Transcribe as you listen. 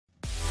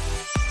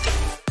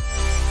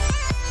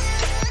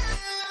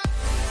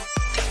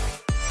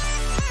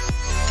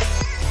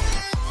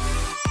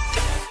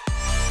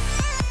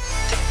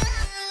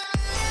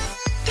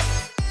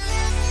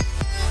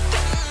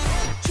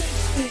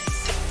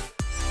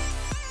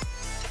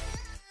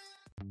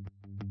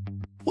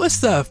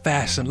What's up,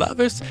 fashion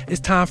lovers? It's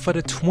time for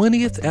the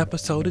 20th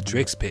episode of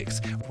Drixx Picks,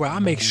 where I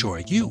make sure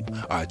you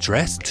are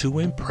dressed to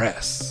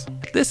impress.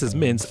 This is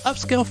men's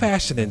upscale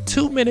fashion in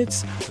 2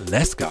 minutes.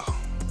 Let's go.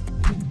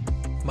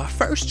 My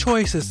first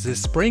choice is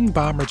this spring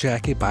bomber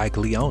jacket by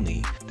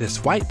Glioni.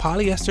 This white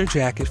polyester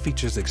jacket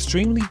features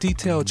extremely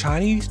detailed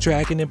Chinese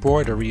dragon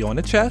embroidery on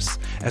the chest,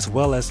 as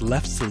well as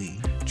left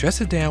sleeve.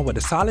 Dress it down with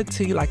a solid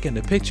tee like in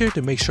the picture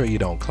to make sure you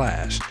don't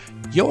clash.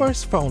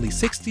 Yours for only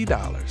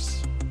 $60.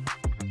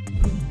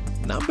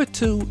 Number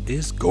 2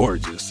 is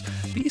gorgeous.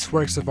 These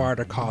works of art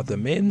are called the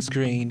men's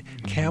green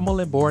camel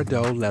and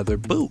Bordeaux leather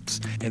boots,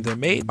 and they're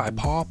made by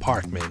Paul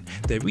Parkman.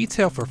 They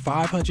retail for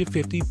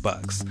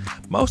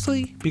 $550,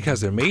 mostly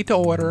because they're made to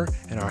order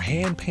and are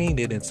hand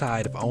painted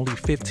inside of only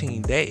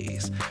 15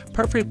 days.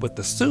 Perfect with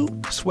the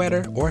suit,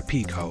 sweater, or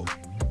pea coat.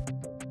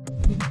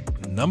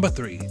 Number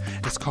 3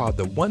 is called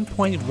the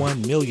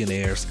 1.1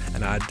 Millionaires,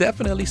 and I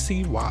definitely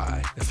see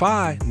why. If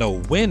I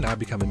know when I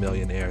become a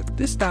millionaire,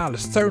 this style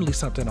is certainly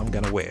something I'm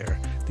gonna wear.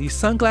 These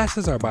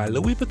sunglasses are by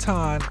Louis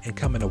Vuitton and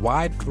come in a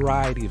wide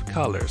variety of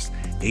colors,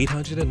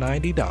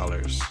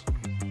 $890.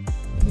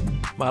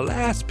 My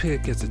last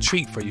pick is a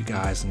treat for you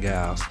guys and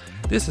gals.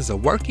 This is a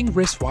working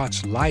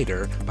wristwatch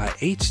lighter by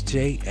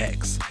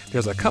HJX.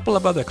 There's a couple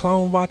of other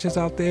clone watches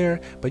out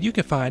there, but you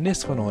can find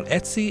this one on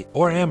Etsy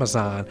or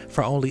Amazon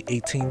for only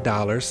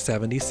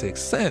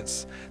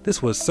 $18.76.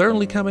 This would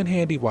certainly come in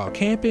handy while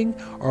camping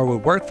or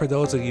would work for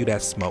those of you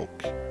that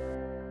smoke.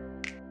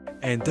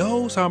 And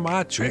those are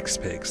my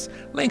Drixx picks.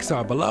 Links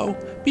are below.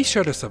 Be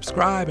sure to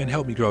subscribe and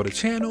help me grow the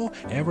channel.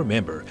 And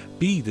remember,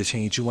 be the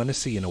change you want to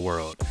see in the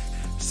world.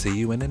 See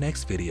you in the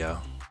next video.